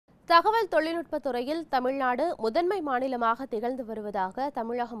தகவல் தொழில்நுட்பத் துறையில் தமிழ்நாடு முதன்மை மாநிலமாக திகழ்ந்து வருவதாக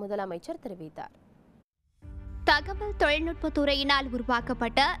தமிழக முதலமைச்சர் தெரிவித்தார். தகவல் தொழில்நுட்பத் துறையினால்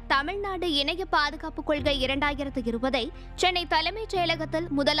உருவாக்கப்பட்ட தமிழ்நாடு இணைய பாதுகாப்பு கொள்கை 2020 சென்னை தலைமைச் செயலகத்தில்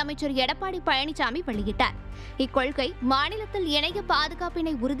முதலமைச்சர் எடப்பாடி பழனிசாமி வெளியிட்டார். இக்கொள்கை மாநிலத்தில் இணைய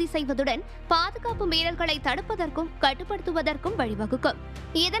பாதுகாப்பினை உறுதி செய்வதுடன் பாதுகாப்பு மீறல்களை தடுப்பதற்கும் கட்டுப்படுத்துவதற்கும் வழிவகுக்கும்.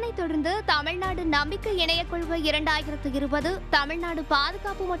 இதனைத் தொடர்ந்து தமிழ்நாடு நம்பிக்கை இணைய கொள்கை 2020, தமிழ்நாடு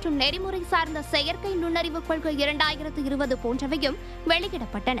பாதுகாப்பு மற்றும் நெறிமுறை சார்ந்த செயற்கை நுண்ணறிவு கொள்கை 2020 போன்றவையும்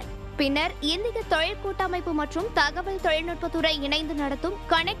வெளியிடப்பட்டன. பின்னர் இந்திய தொழில் கூட்டமைப்பு மற்றும் தகவல் தொழில்நுட்பத்துறை இணைந்து நடத்தும்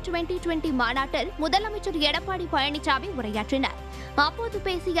கனெக்ட் 2020 மாநாட்டில் முதலமைச்சர் எடப்பாடி பழனிசாமி உரையாற்றினார். அப்போது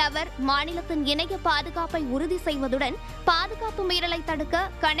பேசிய அவர், மாநிலத்தின் இணைய பாதுகாப்பை உறுதி செய்வதுடன் பாதுகாப்பு மீறலை தடுக்க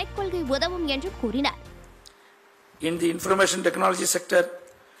கனெக்ட் கொள்கை உதவும் என்று கூறினார். In the information technology sector,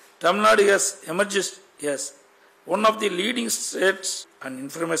 Tamil Nadu has emerged as one of the leading states and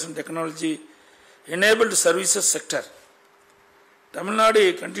information technology enabled services sector. Tamil Nadu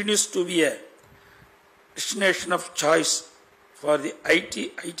continues to be a destination of choice for the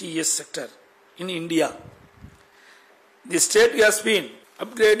ITES sector in India. The state has been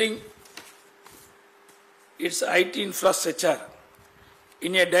upgrading its IT infrastructure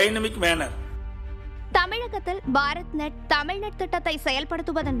in a dynamic manner. தமிழகத்தில் Bharat net TamilNet திட்டத்தை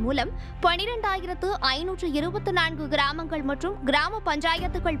செயல்படுத்துவதன் மூலம் 12,524 கிராமங்கள் மற்றும் கிராம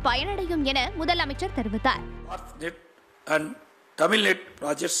பஞ்சாயத்துகள் பயனடையும் என முதலமைச்சர் தெரிவித்தார். Tamilnet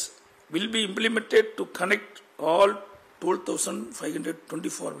projects will be implemented to connect all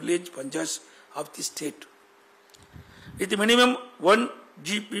 12,524 village panchayats of the state with minimum 1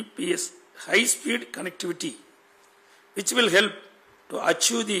 Gbps high-speed connectivity, which will help to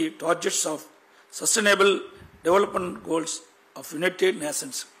achieve the targets of Sustainable Development Goals of United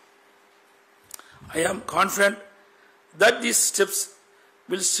Nations. I am confident that these steps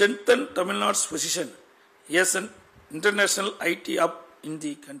will strengthen Tamil Nadu's position as an international IT hub in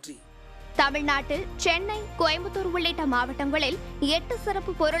the country. தமிழ்நாட்டில் சென்னை, கோயம்புத்தூர் உள்ளிட்ட மாவட்டங்களில் 8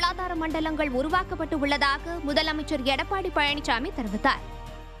 சிறப்பு பொருளாதார மண்டலங்கள் உருவாக்கப்பட்டு உள்ளதாக முதலமைச்சர் எடப்பாடி பழனிசாமி தெரிவித்தார்.